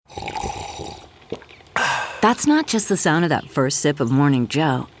That's not just the sound of that first sip of Morning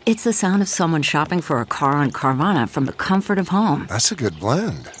Joe. It's the sound of someone shopping for a car on Carvana from the comfort of home. That's a good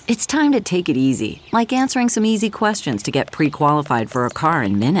blend. It's time to take it easy, like answering some easy questions to get pre-qualified for a car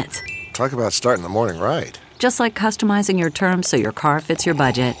in minutes. Talk about starting the morning right. Just like customizing your terms so your car fits your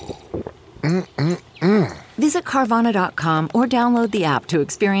budget. Visit Carvana.com or download the app to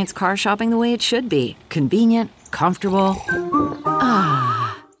experience car shopping the way it should be. Convenient, comfortable.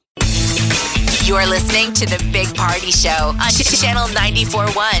 You're listening to the Big Party Show on Channel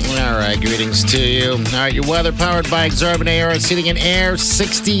 94.1. All right, greetings to you. All right, your weather powered by Exorbitant Air. Sitting in air,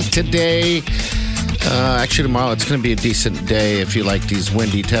 60 today. Actually, tomorrow it's going to be a decent day if you like these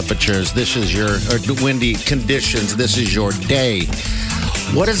windy temperatures. This is your, or windy conditions. This is your day.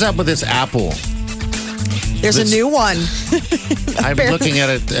 What is up with this Apple? There's a new one. I'm looking at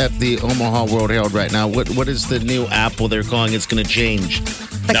it at the Omaha World Herald right now. What is the new Apple they're calling it's going to change?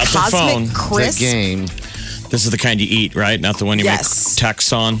 The Not the Cosmic phone. Crisp. The game. This is the kind you eat, right? Not the one you make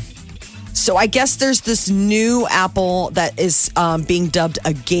texts on. So I guess there's this new Apple that is being dubbed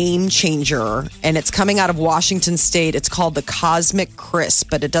a game changer, and it's coming out of Washington State. It's called the Cosmic Crisp,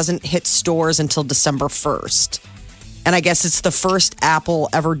 but it doesn't hit stores until December 1st. And I guess it's the first Apple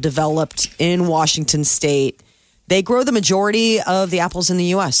ever developed in Washington State. They grow the majority of the apples in the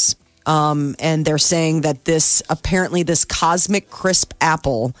U.S., and they're saying that this Cosmic Crisp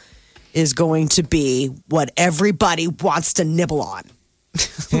apple is going to be what everybody wants to nibble on.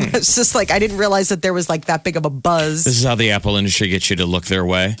 It's just like, I didn't realize that there was like that big of a buzz. This is how the Apple industry gets you to look their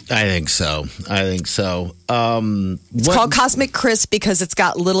way. I think so. It's called Cosmic Crisp because it's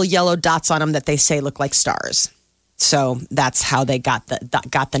got little yellow dots on them that they say look like stars. So that's how they got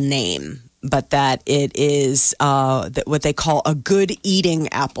the name. But that it is what they call a good eating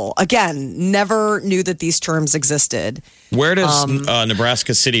apple. Again, never knew that these terms existed. Where does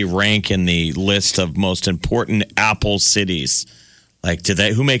Nebraska City rank in the list of most important Apple cities? Like,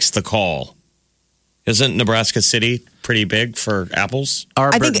 who makes the call? Isn't Nebraska City pretty big for apples?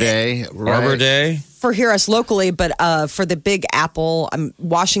 Arbor Day. Right? Arbor Day? For here, us locally, but for the big apple,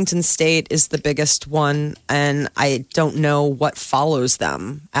 Washington State is the biggest one, and I don't know what follows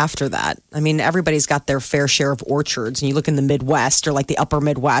them after that. I mean, everybody's got their fair share of orchards, and you look in the Midwest or like the upper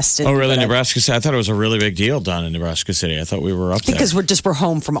Midwest. And, oh, really? Nebraska City? I thought it was a really big deal down in Nebraska City. I thought we were up there. Because we're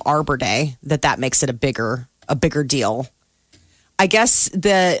home from Arbor Day, that makes it a bigger deal. I guess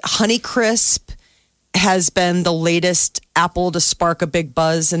the Honeycrisp has been the latest apple to spark a big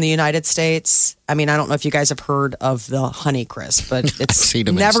buzz in the United States. I mean, I don't know if you guys have heard of the Honeycrisp, but it's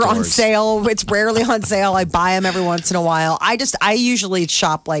never on sale. It's rarely on sale. I buy them every once in a while. I usually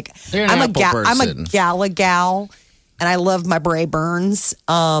shop like I'm a gala gal, and I love my Bray Burns.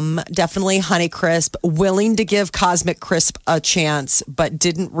 Definitely Honeycrisp. Willing to give Cosmic Crisp a chance, but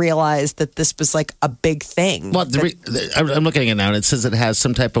didn't realize that this was like a big thing. Well, I'm looking at it now, and it says it has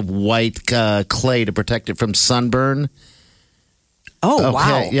some type of white clay to protect it from sunburn. Oh, okay,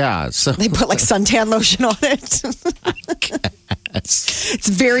 wow. Yeah. So they put like suntan lotion on it. It's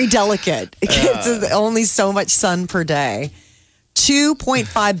very delicate. It gets only so much sun per day.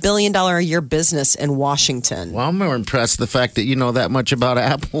 $2.5 billion a year business in Washington. Well, I'm more impressed with the fact that you know that much about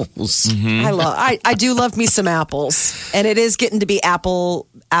apples. Mm-hmm. I do love me some apples, and it is getting to be apple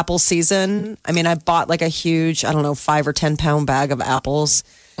season. I mean, I bought like a huge, 5 or 10 pound bag of apples.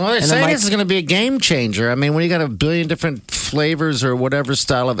 Well, they're saying this is going to be a game changer. I mean, when you got a billion different flavors or whatever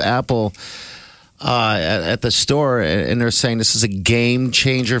style of apple at the store, and they're saying this is a game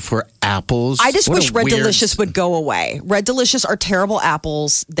changer for apples. I just wish Red Delicious would go away. Red Delicious are terrible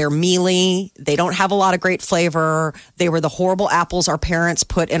apples. They're mealy. They don't have a lot of great flavor. They were the horrible apples our parents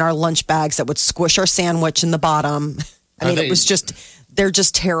put in our lunch bags that would squish our sandwich in the bottom. I mean, they're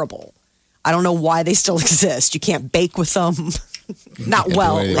just terrible. I don't know why they still exist. You can't bake with them. Not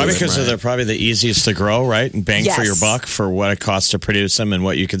well. Probably because they're probably the easiest to grow, right? And bang for your buck for what it costs to produce them and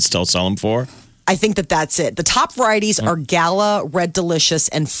what you can still sell them for. I think that's it. The top varieties are Gala, Red Delicious,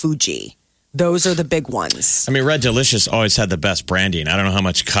 and Fuji. Those are the big ones. I mean, Red Delicious always had the best branding. I don't know how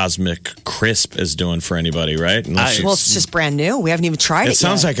much Cosmic Crisp is doing for anybody, right? Well, it's just brand new. We haven't even tried it. It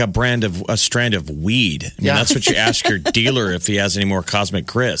sounds like a strand of weed. I mean, that's what you ask your dealer if he has any more Cosmic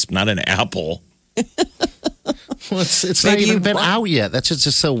Crisp, not an apple. Well, it's not even been out yet. That's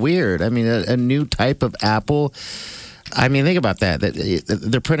just so weird. I mean, a new type of apple. I mean, think about that.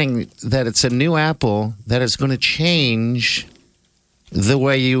 They're printing that it's a new apple that is going to change the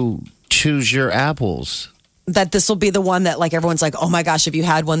way you choose your apples. That this will be the one that like everyone's like, oh my gosh, if you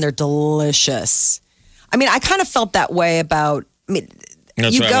had one, they're delicious. I mean, I kind of felt that way about. I mean,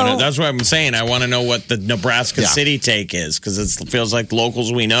 that's what I'm saying. I want to know what the Nebraska City take is because it feels like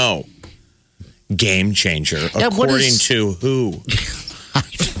locals we know. Game changer. Yeah, According to who? I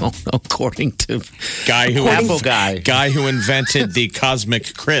don't know. According to Apple guy. Guy who invented the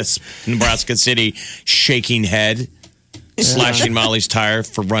Cosmic Crisp, Nebraska City, shaking head, slashing Molly's tire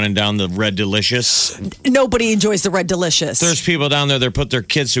for running down the Red Delicious. Nobody enjoys the Red Delicious. There's people down there that put their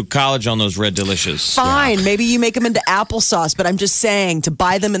kids through college on those Red Delicious. Fine. Maybe you make them into applesauce, but I'm just saying to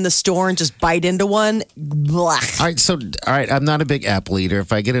buy them in the store and just bite into one. Blah. All right. I'm not a big apple eater.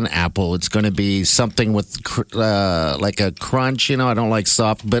 If I get an apple, it's going to be something with like a crunch. You know, I don't like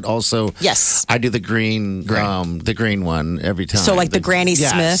soft, but also Yes. I do the green one every time. So like the Granny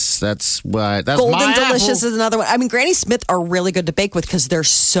Yes, Smith. That's why. That's Golden my Delicious apple. is another one. I mean, Granny Smith are really good to bake with because they're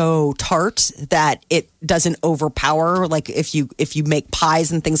so tart that it doesn't overpower. Like if you make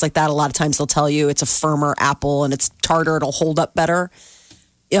pies and things like that, a lot of times they'll tell you it's a firmer apple and it's tartar, it'll hold up better.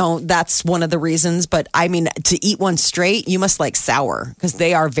 You know, that's one of the reasons. But I mean, to eat one straight, you must like sour because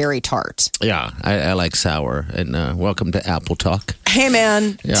they are very tart. Yeah, I like sour. And welcome to Apple Talk. Hey,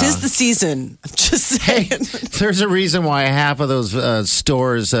 man, Yeah. tis the season. I'm just saying. There's a reason why half of those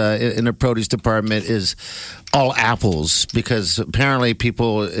stores in the produce department is all apples because apparently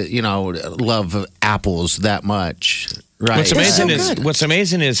people, love apples that much. Right. What's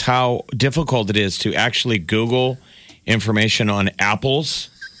amazing is how difficult it is to actually Google information on apples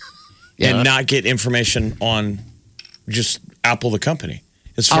and not get information on just Apple the company.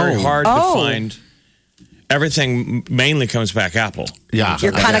 It's very hard to find. Everything mainly comes back Apple. Yeah,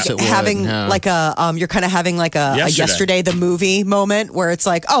 You're kind of having like a yesterday the movie moment where it's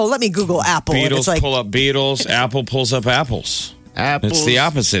like, oh, let me Google Apple. Beatles and it's like, pull up Beatles. Apple pulls up apples. Apples. It's the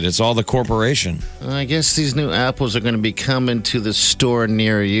opposite. It's all the corporation. I guess these new apples are going to be coming to the store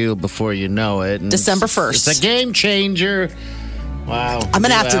near you before you know it. And December 1st. It's a game changer. Wow. I'm going to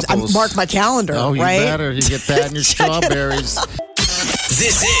New have to apples. mark my calendar, Oh, you right? better. You get that in your strawberries.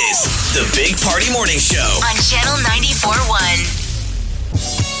 This is the Big Party Morning Show on Channel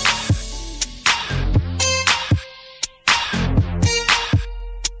 94.1.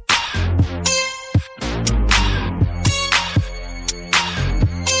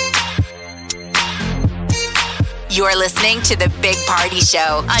 You're listening to the Big Party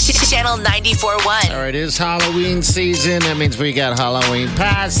Show on Channel 94.1. All right, it is Halloween season. That means we got Halloween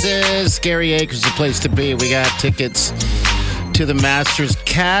passes. Scary Acres is the place to be. We got tickets to the Masters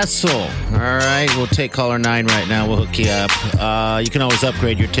Castle. All right, we'll take caller 9 right now. We'll hook you up. You can always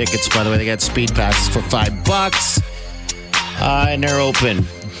upgrade your tickets, by the way. They got speed passes for $5. And they're open.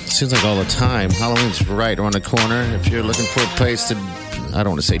 Seems like all the time. Halloween's right around the corner. If you're looking for a place to, I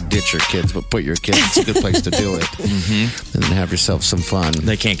don't want to say ditch your kids, but put your kids, it's a good place to do it. Mm-hmm. And then have yourself some fun.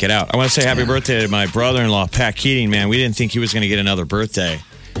 They can't get out. I want to say happy birthday to my brother-in-law, Pat Keating, man. We didn't think he was going to get another birthday.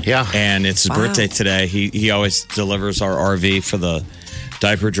 Yeah. And it's his birthday today. He always delivers our RV for the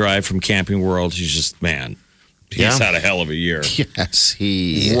diaper drive from Camping World. He's just, man, he's had a hell of a year. Yes,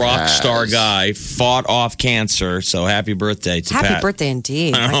 he Rock has. star guy, fought off cancer. So happy birthday to Pat. Happy birthday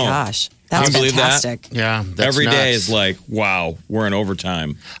indeed. My gosh. That's Can you believe that? fantastic. Yeah, that's Every day nuts. is like, wow, we're in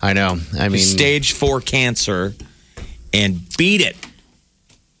overtime. I know. I mean, Stage 4 cancer and beat it.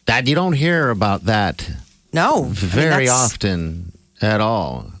 that you don't hear about that No. very often at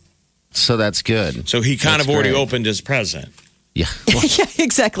all. So that's good. So he kind That's of already great. opened his present. Yeah. Well, Yeah,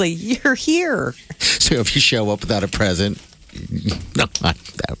 exactly. You're here. so if you show up without a present, no, that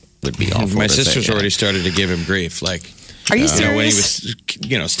would be awful. My to say sister's that. already started to give him grief. Like, Are you when he serious?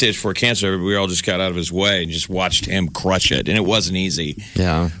 was, stage 4 cancer, we all just got out of his way and just watched him crush it. And it wasn't easy.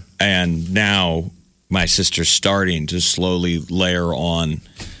 Yeah. And now my sister's starting to slowly layer on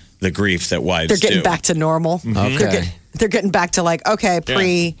the grief that wives They're getting do. back to normal. Okay. They're getting back to like, okay,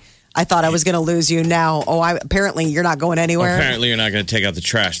 I thought I was going to lose you. Now, apparently you're not going anywhere. Apparently, you're not going to take out the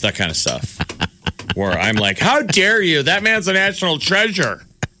trash, that kind of stuff. Where I'm like, how dare you? That man's a national treasure.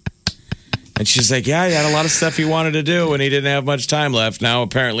 And she's like, yeah, he had a lot of stuff he wanted to do and he didn't have much time left. Now,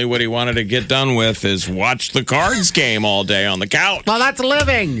 apparently, what he wanted to get done with is watch the cards game all day on the couch. Well, that's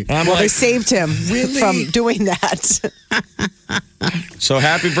living. I'm Well, they like, saved him from doing that. so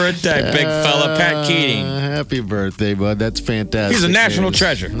happy birthday, big fella Pat Keating. Happy birthday, bud. That's fantastic. He's a national news.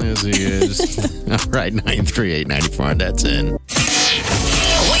 treasure. Yes, he is. All right, 938-94. That's in. Wake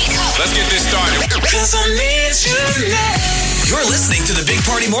up Let's get this started. You're listening to the Big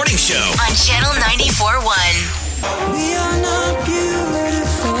Party Morning Show. on Channel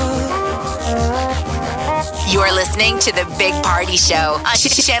 94.1. You're listening to the Big Party Show on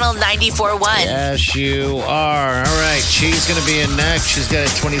Channel 94.1. Yes, you are. All right, she's going to be in next. She's got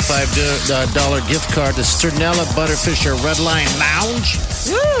a $25 gift card to Sternella Butterfisher Red Lion Lounge.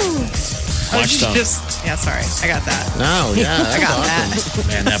 Blackstone. Sorry. I got that. No, yeah. I got that.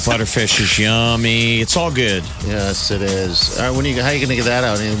 Man, that butterfish is yummy. It's all good. Yes, it is. All right, how are you going to get that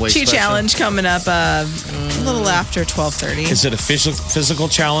out? Any way Tea special? challenge coming up a little after 12:30. Is it a physical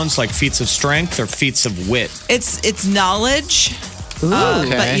challenge like feats of strength or feats of wit? It's knowledge.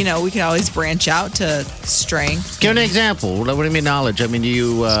 Okay. But, we can always branch out to strength. Give an example. What do you mean knowledge? I mean,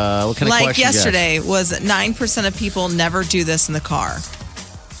 what kind of Like questions? yesterday was 9% of people never do this in the car.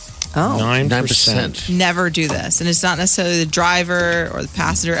 Oh. 9%. Never do this. And it's not necessarily the driver or the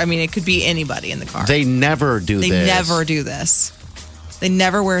passenger. I mean, it could be anybody in the car. They never do They this. never do this. They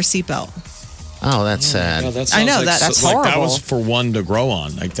never wear a seatbelt. Oh, that's sad. Yeah, that I know, sounds that's like that horrible. was for one to grow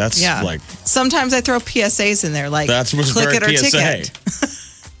on. Like that's Yeah. like Sometimes I throw PSAs in there, like that was click very it or PSA. ticket.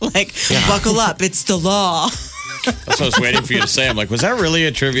 Like, buckle up. It's the law. That's what I was waiting for you to say. I'm like, was that really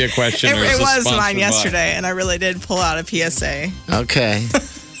a trivia question? It, or is it this was sponsored mine by- yesterday, and I really did pull out a PSA. Okay.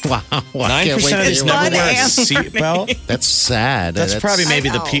 Wow. Well, I 9% can't wait to is hear never what fun wear a and seatbelt. That's sad. That's probably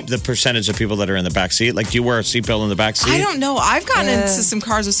maybe I know. the percentage of people that are in the back seat. Like, do you wear a seatbelt in the back seat? I don't know. I've gotten into some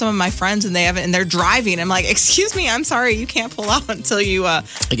cars with some of my friends, and they haven't, and they're driving. I'm like, excuse me, I'm sorry, you can't pull out until you I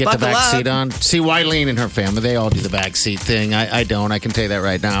get buckle the back up. seat on. See, Wileen and her family, they all do the back seat thing. I don't. I can tell you that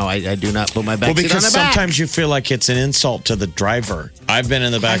right now. I do not put my back Well, seat on because the back. sometimes you feel like it's an insult to the driver. I've been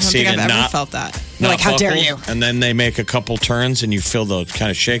in the I back don't seat think I've and ever not felt that. not Like, how dare buckled, you? And then they make a couple turns, and you feel the kind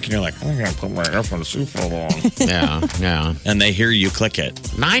of shake, and you're like, I'm gonna put my effing seatbelt on. Yeah. And they hear you click it.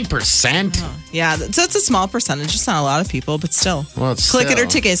 9%? Yeah, so it's a small percentage. It's not a lot of people, but still. Well, it's Click it or still-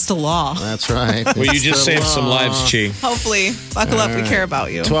 ticket. It's the law. That's right. Well, you just saved some lives, Chi. Hopefully, buckle up. We care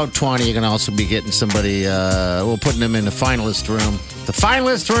about you. 12:20, you're going to also be getting somebody, putting them in the finalist room. The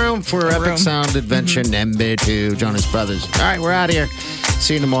finalist room for Epic Sound Adventure number 2, Jonas Brothers. All right, we're out of here.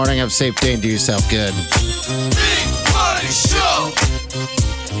 See you in the morning. Have a safe day and do yourself good. Big Party Show.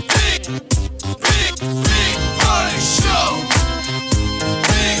 Big Party Show.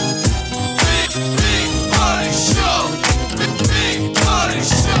 Big Party Show. Big Party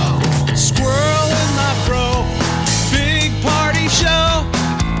Show. Squirrel in my fro. Big Party Show.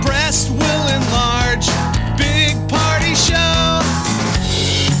 Breast will enlarge. Big Party Show.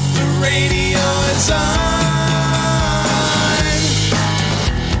 The radio is on.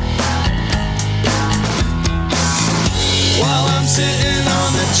 While I'm sitting on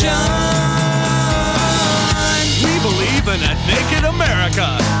the john. We believe in a naked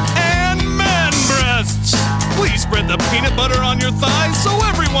America and man breasts. Please spread the peanut butter on your thighs so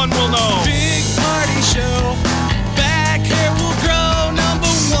everyone will know. Big Party Show. Back hair will grow.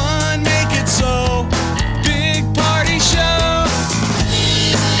 Number 1, make it so. Big Party Show.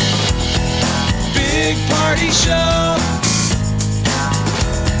 Big Party Show.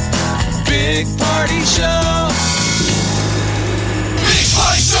 Big Party Show. Big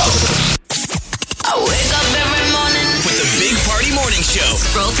Party Show. I wake up every morning. With the Big Party Morning Show.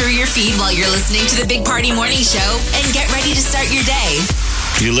 Scroll through your feed while you're listening to the Big Party Morning Show and get ready to start your day.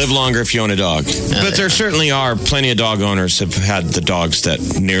 You live longer if you own a dog. But there certainly are plenty of dog owners have had the dogs that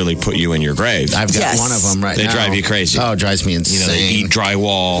nearly put you in your grave. I've got Yes. one of them right They now. drive you crazy. Oh, it drives me insane. You know, they eat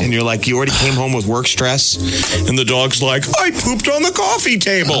drywall. And you're like, you already came home with work stress. And the dog's like, I pooped on the coffee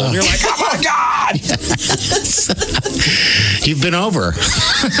table. And you're like, oh my God. You've been over.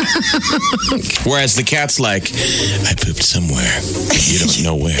 Whereas the cat's like, I pooped somewhere. You don't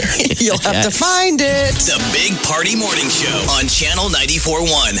know where. You'll have to find it. The Big Party Morning Show on Channel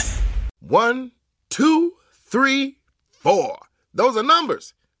 94.1. 1, 2, 3, 4. Those are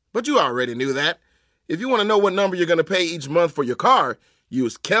numbers. But you already knew that. If you want to know what number you're going to pay each month for your car,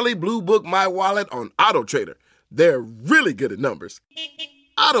 use Kelly Blue Book My Wallet on Auto Trader. They're really good at numbers.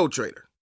 Auto Trader.